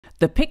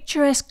the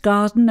picturesque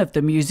garden of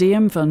the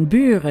Museum van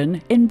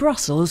Buuren in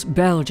Brussels,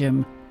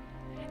 Belgium.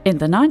 In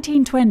the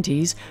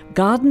 1920s,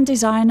 garden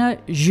designer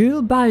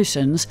Jules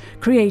Buissens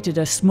created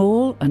a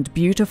small and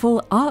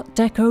beautiful Art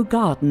Deco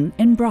garden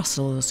in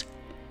Brussels.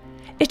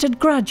 It had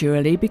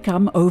gradually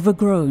become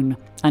overgrown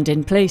and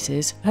in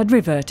places had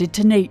reverted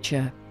to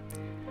nature.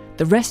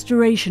 The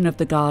restoration of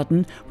the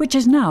garden, which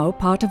is now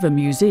part of a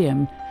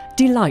museum,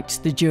 delights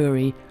the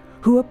jury,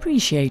 who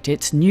appreciate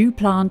its new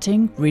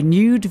planting,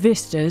 renewed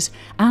vistas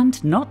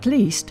and, not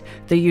least,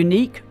 the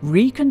unique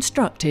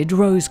reconstructed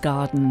rose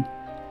garden.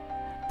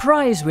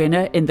 Prize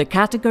winner in the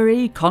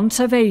category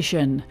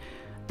Conservation,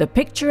 the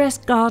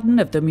picturesque garden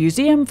of the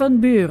Museum van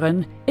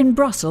Buuren in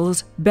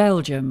Brussels,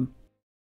 Belgium.